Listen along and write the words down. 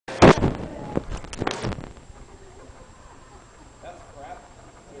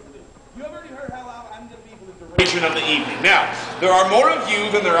presentation of the evening. Now, there are more of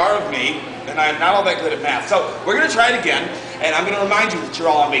you than there are of me, and I'm not all that good at math. So we're going to try it again, and I'm going to remind you that you're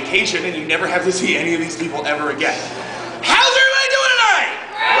all on vacation and you never have to see any of these people ever again. How's everybody doing tonight?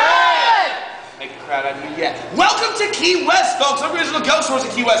 Good! Make a crowd out of you yet. Welcome to Key West, folks. Original Ghost Stories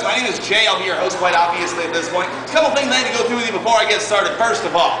of Key West. My name is Jay. I'll be your host quite obviously at this point. A couple things I need to go through with you before I get started. First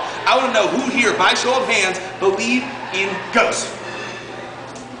of all, I want to know who here, by show of hands, believe in ghosts.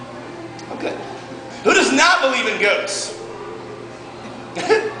 Okay. Who does not believe in ghosts?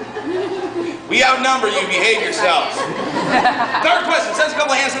 We outnumber you. Behave yourselves. Third question. Since a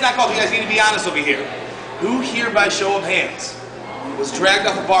couple of hands are not called, you guys need to be honest over here. Who here, by show of hands, was dragged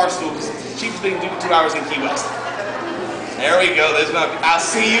off a bar stool because it's the cheapest thing to do 2 hours in Key West? There we go. I'll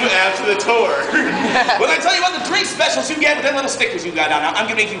see you after the tour. When I tell you about the drink specials you get with them little stickers you got on, I'm going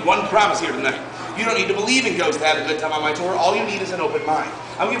to make you one promise here tonight. You don't need to believe in ghosts to have a good time on my tour. All you need is an open mind.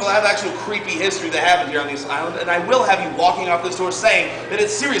 I'm going to have actual creepy history that happened here on this island, and I will have you walking off this tour saying that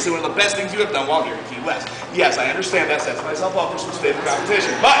it's seriously one of the best things you have done while here in Key West. Yes, I understand that sets myself up for some stable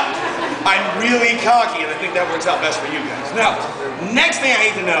competition, but I'm really cocky, and I think that works out best for you guys. Now, next thing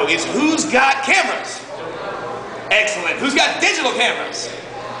I need to know is who's got cameras? Excellent. Who's got digital cameras?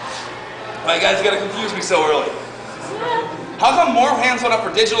 All right, guys, you got to confuse me so early. How come more hands went up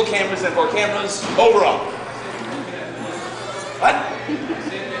for digital cameras than for cameras overall? What?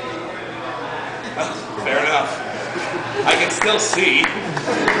 Fair enough. I can still see.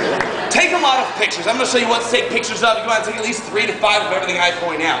 Take a lot of pictures. I'm going to show you what to take pictures of. You want to take at least 3 to 5 of everything I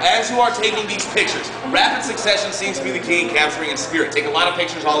point out. As you are taking these pictures, rapid succession seems to be the key in capturing in spirit. Take a lot of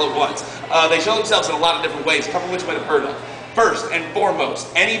pictures all at once. They show themselves in a lot of different ways, a couple of which you might have heard of. First and foremost,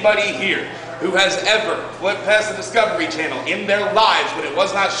 anybody here who has ever flipped past the Discovery Channel in their lives when it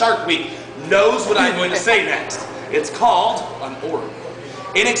was not Shark Week knows what I'm going to say next. It's called an orb.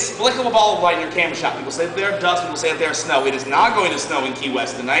 Inexplicable ball of light in your camera shot. People say that there are dust, people say that there is snow. It is not going to snow in Key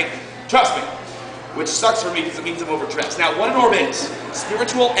West tonight. Trust me. Which sucks for me because it means I'm overdressed. Now, what an orb is,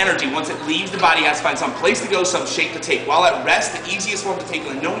 spiritual energy, once it leaves the body, has to find some place to go, some shape to take. While at rest, the easiest form to take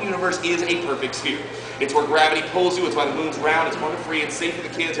in the known universe is a perfect sphere. It's where gravity pulls you, it's why the moon's round, it's more free, it's safe for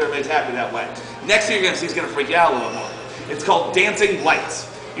the kids, everybody's happy that way. Next thing you're going to see is going to freak you out a little more. It's called dancing lights.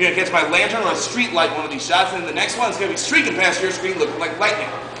 You're going to catch my lantern or a street light in one of these shots, and then the next one is going to be streaking past your screen looking like lightning.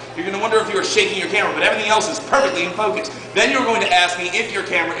 You're going to wonder if you are shaking your camera, but everything else is perfectly in focus. Then you're going to ask me if your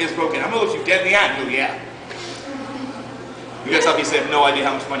camera is broken. I'm going to look you dead in the eye and go, yeah. You guys obviously have no idea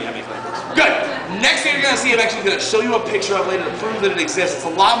how much money I make like this. Good. Next thing you're going to see, I'm actually going to show you a picture of later to prove that it exists. It's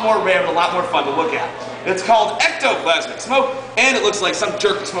a lot more rare and a lot more fun to look at. It's called ectoplasmic smoke, and it looks like some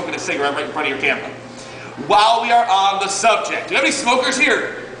jerk is smoking a cigarette right in front of your camera. While we are on the subject, do you have any smokers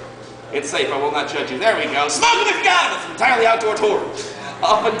here? It's safe, I will not judge you. There we go. Smoke them if you got them. It's an entirely outdoor tour.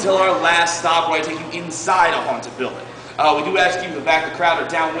 Up until our last stop where I take you inside a haunted building. We do ask you in the back of the crowd or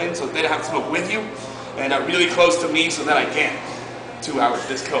downwind so that they don't have to smoke with you, and really close to me so that I can. 2 hours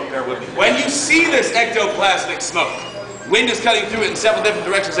this coat, bear with me. When you see this ectoplasmic smoke, wind is cutting through it in several different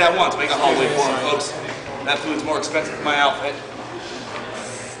directions at once. Make a hallway for them, folks. That food's more expensive than my outfit,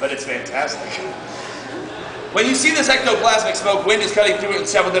 but it's fantastic. When you see this ectoplasmic smoke, wind is cutting through it in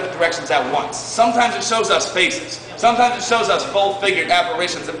several different directions at once. Sometimes it shows us faces. Sometimes it shows us full-figured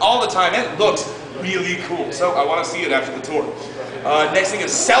apparitions, and all the time it looks really cool. So I want to see it after the tour. Next thing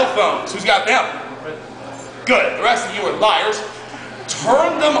is cell phones. Who's got them? Good. The rest of you are liars.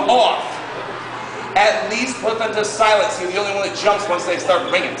 Turn them off. At least put them to silence. You're the only one that jumps once they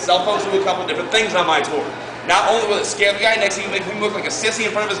start ringing. Cell phones do a couple of different things on my tour. Not only will it scare the guy next to you, make him look like a sissy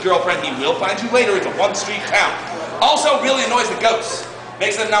in front of his girlfriend, he will find you later. It's a one-street town. Also really annoys the ghosts.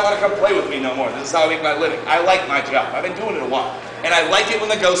 Makes them not want to come play with me no more. This is how I make my living. I like my job. I've been doing it a while. And I like it when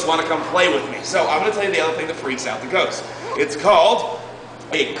the ghosts want to come play with me. So I'm going to tell you the other thing that freaks out the ghosts. It's called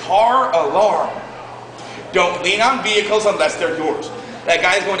a car alarm. Don't lean on vehicles unless they're yours. That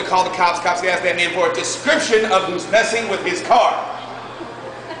guy is going to call the cops. Cops going to ask that man for a description of who's messing with his car.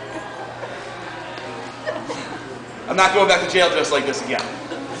 I'm not going back to jail just like this again.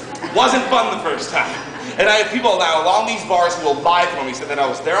 Wasn't fun the first time. And I have people now along these bars who will lie for me, said that I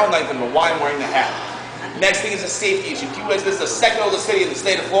was there all night and know why I'm wearing the hat. Next thing is a safety issue. Key West is the second oldest city in the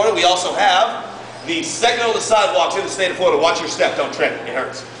state of Florida. We also have the second oldest sidewalks in the state of Florida. Watch your step, don't trip, it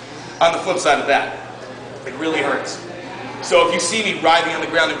hurts. On the flip side of that, it really hurts. So if you see me writhing on the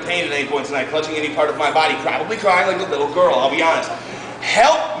ground in pain at any point tonight, clutching any part of my body, probably crying like a little girl, I'll be honest.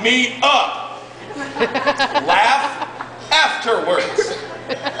 Help me up! Laugh afterwards.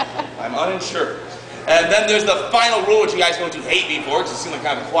 I'm uninsured. And then there's the final rule, which you guys are going to hate me for, because it seems like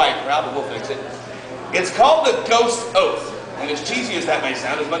kind of a quiet crowd, but we'll fix it. It's called the Ghost Oath. And as cheesy as that may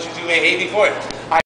sound, as much as you may hate me for it,